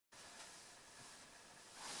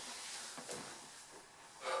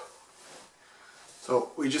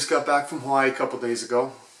So we just got back from Hawaii a couple days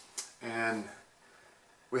ago, and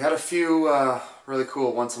we had a few really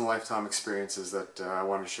cool once-in-a-lifetime experiences that I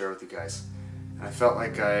wanted to share with you guys. And I felt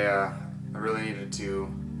like I really needed to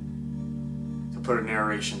put a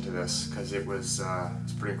narration to this because it was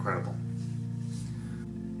pretty incredible.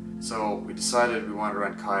 So we decided we wanted to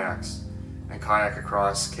rent kayaks and kayak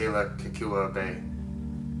across Kekua Bay.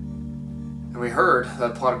 And we heard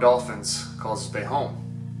that a pod of dolphins calls this bay home.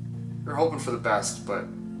 We were hoping for the best, but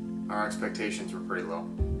our expectations were pretty low.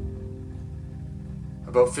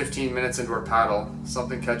 About 15 minutes into our paddle,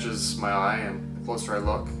 something catches my eye, and the closer I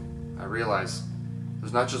look, I realize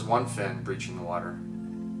there's not just one fin breaching the water.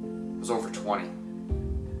 There's over 20.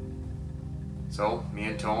 So, me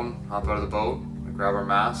and Tone hop out of the boat, we grab our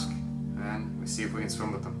mask, and we see if we can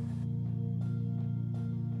swim with them.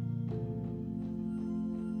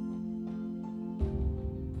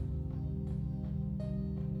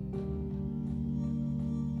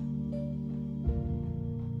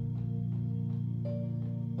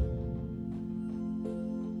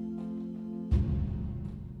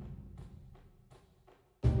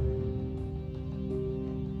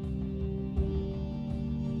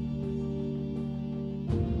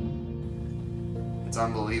 It's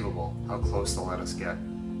unbelievable how close they'll let us get.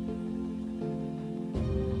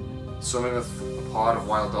 Swimming with a pod of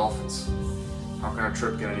wild dolphins. How can our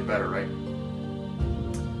trip get any better, right?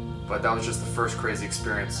 But that was just the first crazy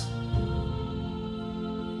experience.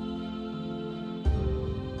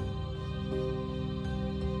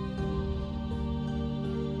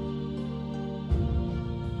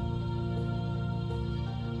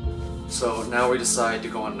 So now we decide to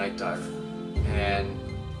go on a night dive, and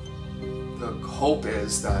the hope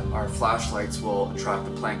is that our flashlights will attract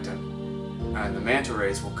the plankton and the manta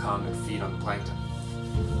rays will come and feed on the plankton.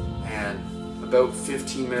 And about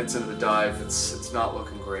 15 minutes into the dive, it's not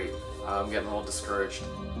looking great. I'm getting a little discouraged.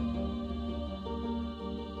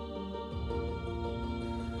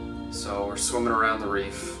 So we're swimming around the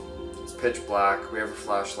reef. It's pitch black. We have our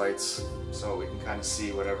flashlights so we can kind of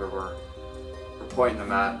see whatever we're pointing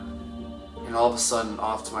them at. And all of a sudden,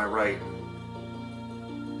 off to my right,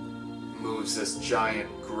 moves this giant,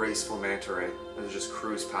 graceful manta ray that just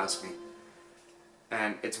cruised past me.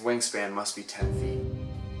 And its wingspan must be 10 feet.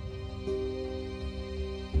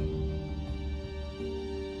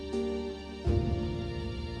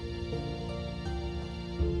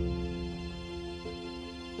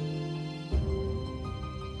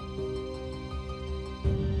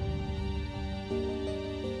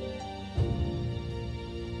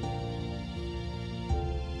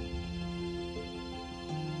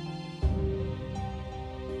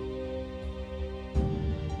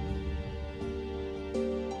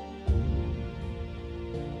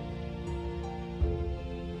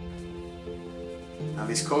 Now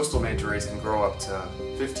these coastal manta rays can grow up to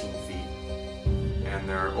 15 feet, and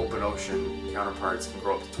their open ocean counterparts can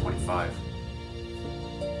grow up to 25.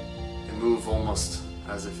 They move almost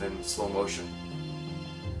as if in slow motion.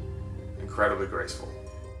 Incredibly graceful.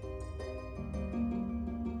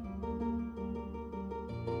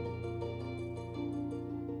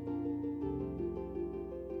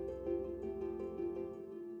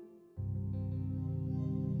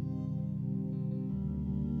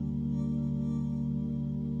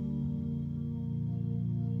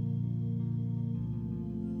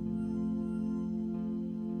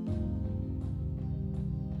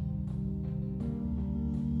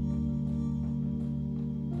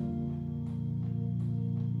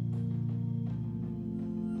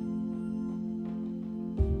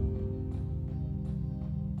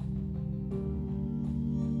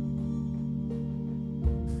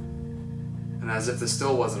 And as if this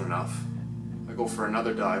still wasn't enough, I go for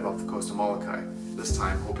another dive off the coast of Molokai, this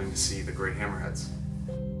time hoping to see the great hammerheads.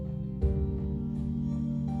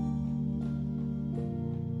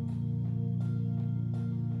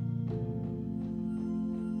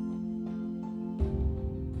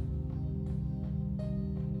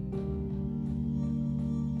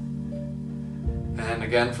 And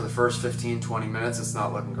again, for the first 15-20 minutes, it's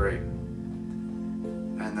not looking great.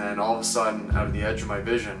 And then all of a sudden, out of the edge of my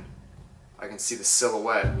vision, I can see the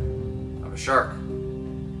silhouette of a shark.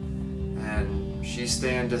 And she's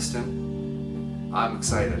staying distant. I'm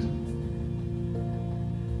excited.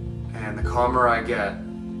 And the calmer I get,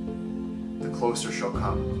 the closer she'll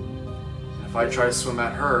come. And if I try to swim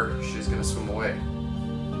at her, she's going to swim away.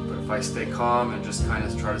 But if I stay calm and just kind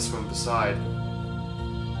of try to swim beside,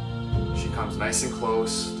 she comes nice and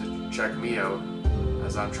close to check me out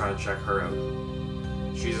as I'm trying to check her out.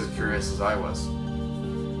 She's as curious as I was.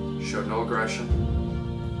 She showed no aggression,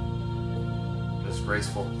 just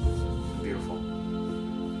graceful and beautiful.